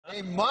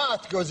A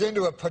moth goes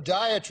into a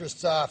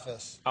podiatrist's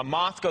office. A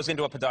moth goes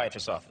into a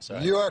podiatrist's office.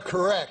 Right? You are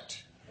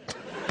correct.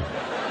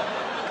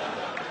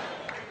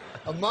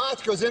 A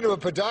moth goes into a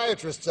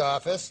podiatrist's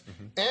office,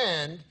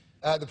 and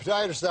the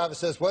podiatrist's office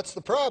says, "What's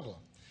the problem?"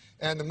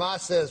 And the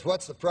moth says,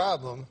 "What's the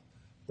problem?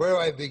 Where do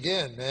I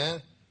begin,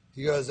 man?"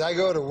 He goes, "I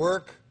go to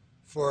work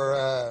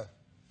for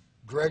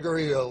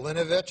Gregory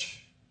Linovich,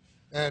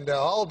 and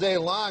all day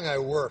long I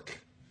work.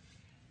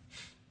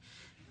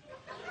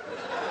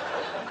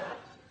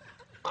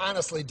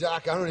 Honestly,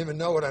 Doc, I don't even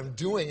know what I'm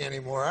doing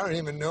anymore. I don't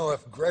even know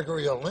if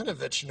Gregory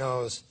Linovich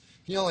knows.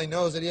 He only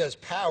knows that he has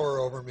power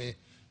over me,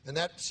 and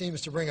that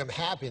seems to bring him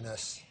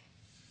happiness.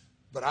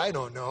 But I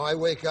don't know. I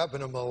wake up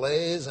in a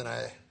malaise, and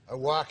I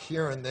walk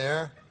here and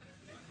there."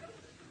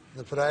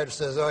 The podiatrist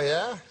says, "Oh,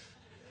 yeah?"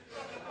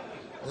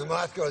 And the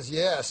moth goes,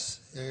 "Yes."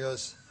 And he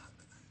goes,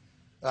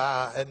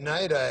 "At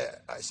night, I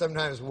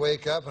sometimes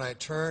wake up, and I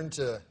turn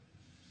to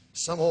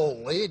some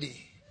old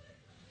lady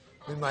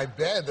in my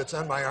bed that's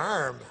on my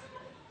arm.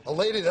 A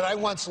lady that I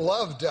once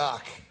loved,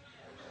 Doc.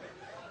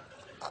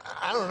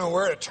 I don't know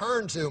where to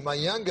turn to. My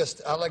youngest,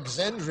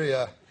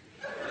 Alexandria.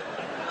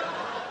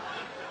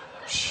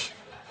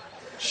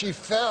 She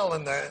fell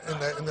in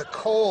the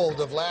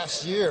cold of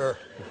last year.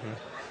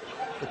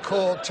 The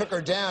cold took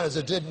her down, as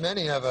it did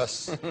many of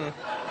us.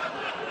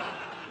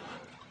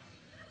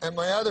 And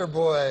my other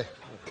boy,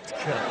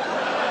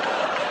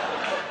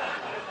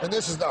 and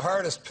this is the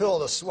hardest pill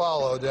to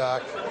swallow,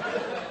 Doc.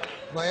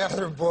 My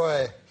other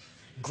boy,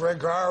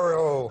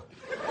 Gregorio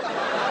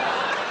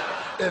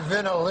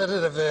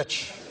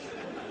Linovich.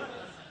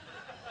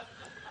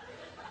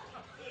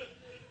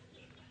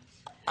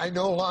 I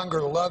no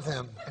longer love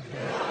him.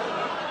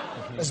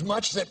 As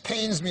much as it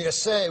pains me to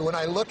say, when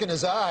I look in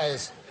his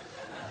eyes,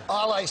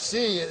 all I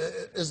see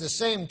is the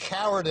same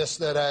cowardice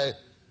that I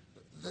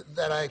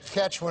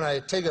catch when I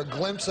take a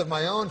glimpse of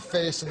my own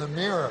face in the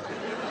mirror.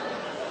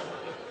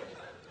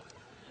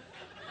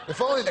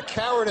 If only the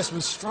cowardice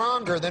was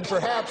stronger, then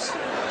perhaps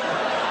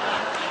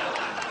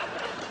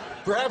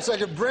I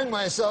could bring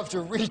myself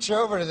to reach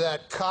over to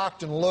that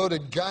cocked and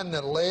loaded gun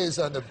that lays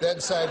on the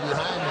bedside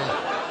behind me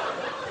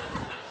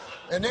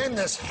and end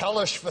this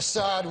hellish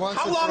facade once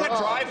and for all." How long a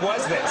drive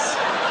was this?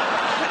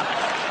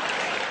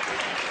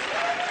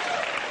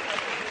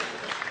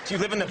 Do you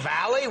live in the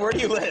valley? Where do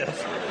you live?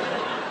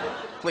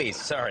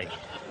 Please, sorry.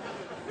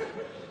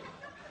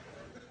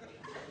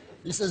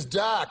 He says,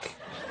 "Doc,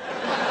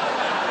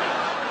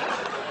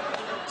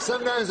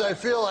 sometimes I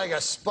feel like a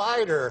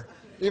spider,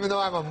 even though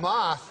I'm a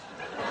moth,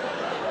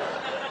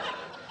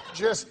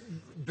 just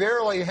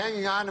barely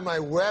hanging on to my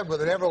web with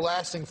an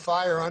everlasting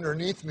fire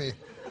underneath me.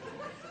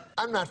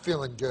 I'm not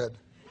feeling good."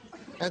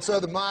 And so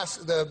the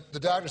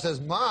doctor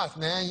says, "Moth,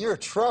 man, you're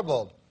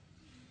troubled.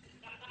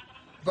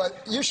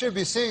 But you should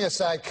be seeing a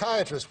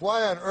psychiatrist.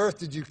 Why on earth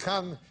did you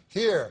come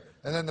here?"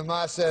 And then the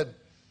moth said,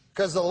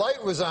 "Because the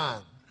light was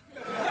on."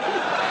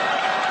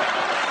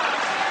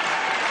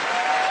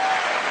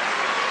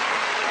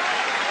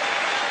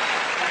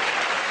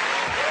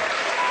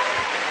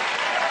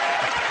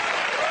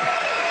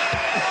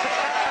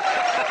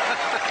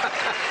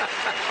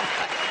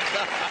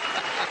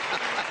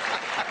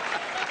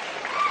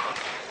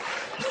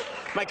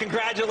 My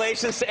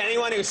congratulations to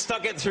anyone who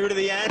stuck it through to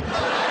the end.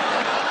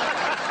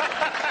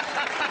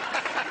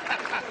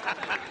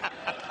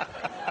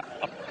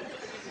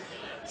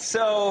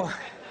 So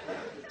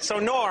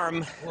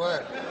Norm.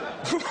 What?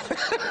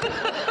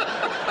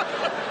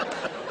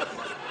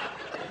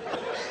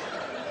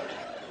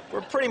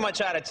 We're pretty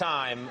much out of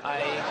time.